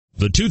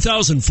The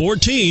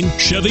 2014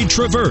 Chevy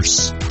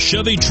Traverse.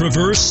 Chevy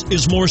Traverse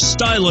is more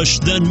stylish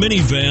than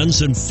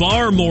minivans and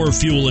far more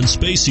fuel and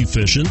space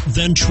efficient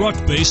than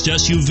truck-based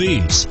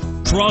SUVs.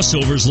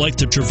 Crossovers like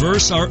the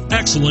Traverse are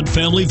excellent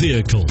family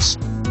vehicles.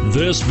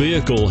 This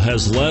vehicle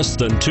has less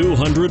than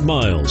 200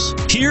 miles.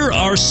 Here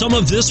are some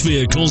of this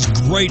vehicle's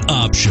great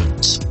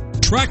options: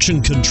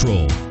 traction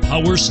control,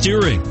 power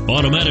steering,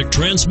 automatic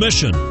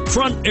transmission,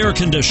 front air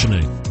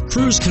conditioning,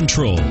 cruise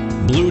control,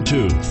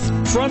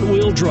 Bluetooth, front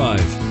wheel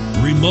drive,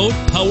 remote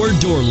power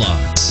door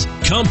locks,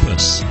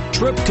 compass,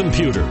 trip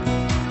computer.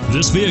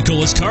 This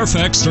vehicle is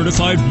Carfax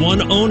certified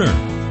one owner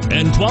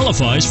and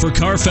qualifies for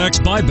Carfax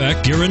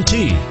buyback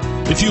guarantee.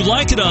 If you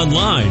like it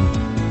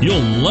online, you'll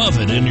love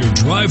it in your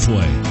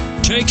driveway.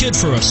 Take it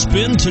for a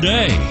spin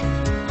today.